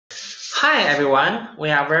Hi everyone,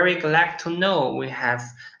 we are very glad to know we have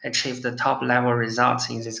achieved the top level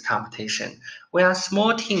results in this competition. We are a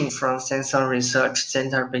small team from Sensor Research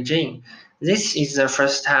Center Beijing. This is the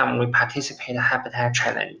first time we participate in Habitat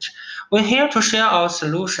Challenge. We're here to share our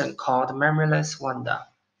solution called Memoryless Wonder.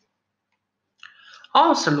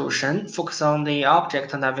 Our solution focuses on the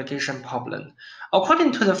object navigation problem.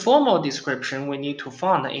 According to the formal description, we need to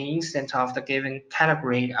find an instant of the given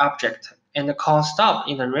category object and call stop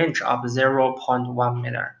in the range of 0.1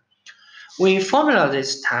 meter. We formulate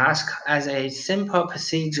this task as a simple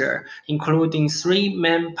procedure including three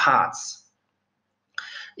main parts: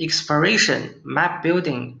 exploration, map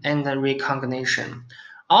building, and recognition.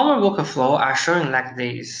 Our workflow are shown like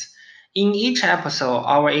this. In each episode,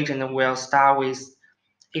 our agent will start with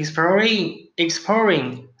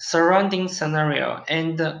exploring surrounding scenario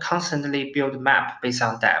and constantly build map based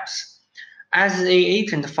on depth. As the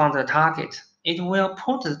agent found the target, it will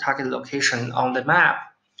put the target location on the map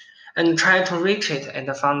and try to reach it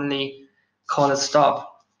and finally call a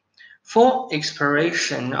stop. For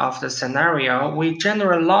exploration of the scenario, we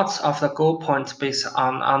generate lots of the goal points based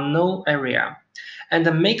on unknown area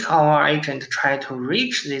and make our agent try to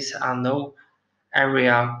reach these unknown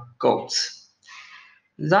area goals.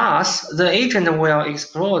 Thus, the agent will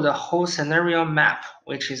explore the whole scenario map,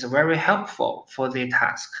 which is very helpful for the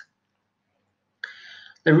task.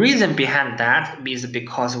 The reason behind that is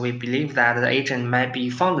because we believe that the agent might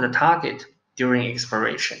be found the target during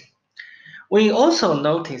exploration. We also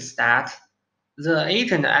notice that the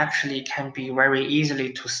agent actually can be very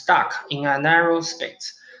easily to stuck in a narrow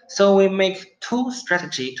space. So we make two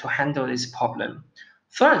strategies to handle this problem.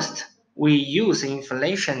 First, we use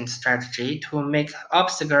inflation strategy to make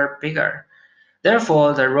obstacle bigger.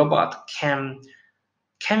 Therefore, the robot can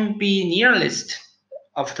be nearest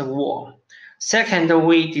of the wall. Second,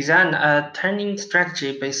 we design a turning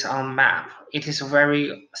strategy based on map. It is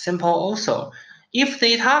very simple also. If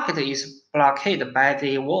the target is blockaded by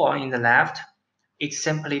the wall in the left, it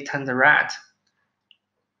simply turns right.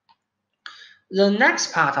 The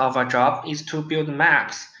next part of our job is to build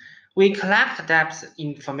maps. We collect depth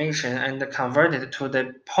information and convert it to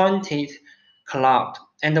the pointed cloud,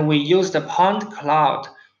 and we use the point cloud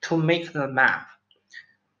to make the map.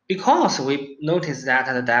 Because we notice that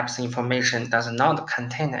the depth information does not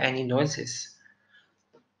contain any noises.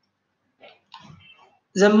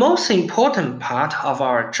 The most important part of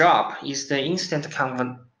our job is the instant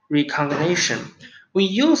recognition. We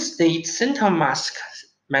use the center mask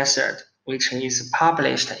method, which is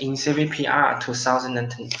published in CVPR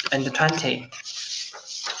 2020.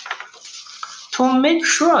 To make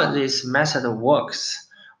sure this method works,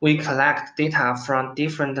 we collect data from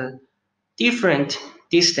different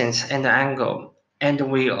distance and angle, and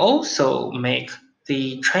we also make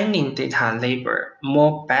the training data label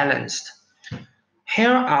more balanced.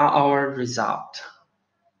 Here are our results.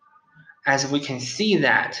 As we can see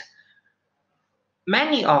that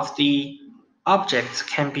many of the objects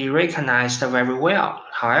can be recognized very well.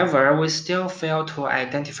 However, we still fail to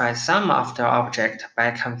identify some of the objects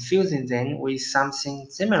by confusing them with something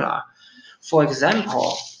similar. For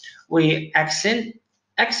example, we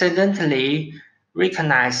accidentally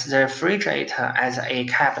recognize the refrigerator as a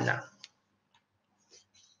cabinet.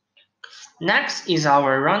 Next is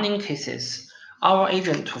our running cases. Our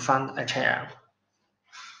agent to find a chair.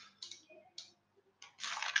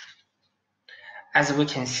 As we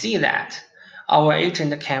can see that our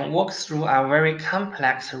agent can walk through a very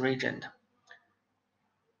complex region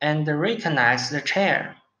and recognize the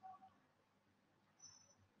chair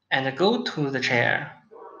and go to the chair,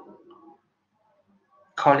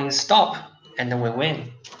 calling stop, and we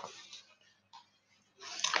win.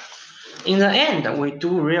 In the end, we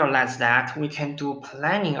do realize that we can do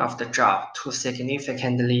planning of the job to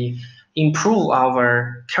significantly improve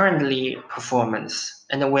our currently performance,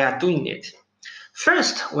 and we are doing it.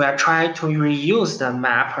 First, we are trying to reuse the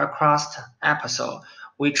map across the episode,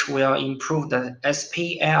 which will improve the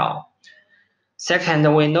SPL.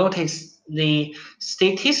 Second, we notice the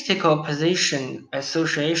statistical position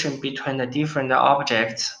association between the different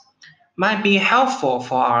objects might be helpful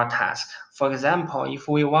for our task. For example, if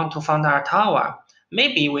we want to find our tower,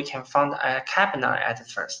 maybe we can find a cabinet at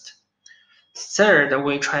first. Third,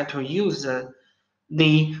 we try to use the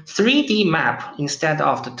 3D map instead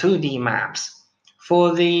of the 2D maps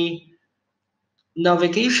for the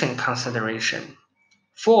navigation consideration.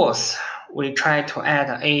 Fourth, we try to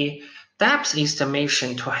add a depth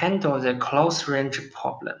estimation to handle the close range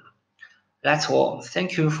problem. That's all.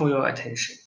 Thank you for your attention.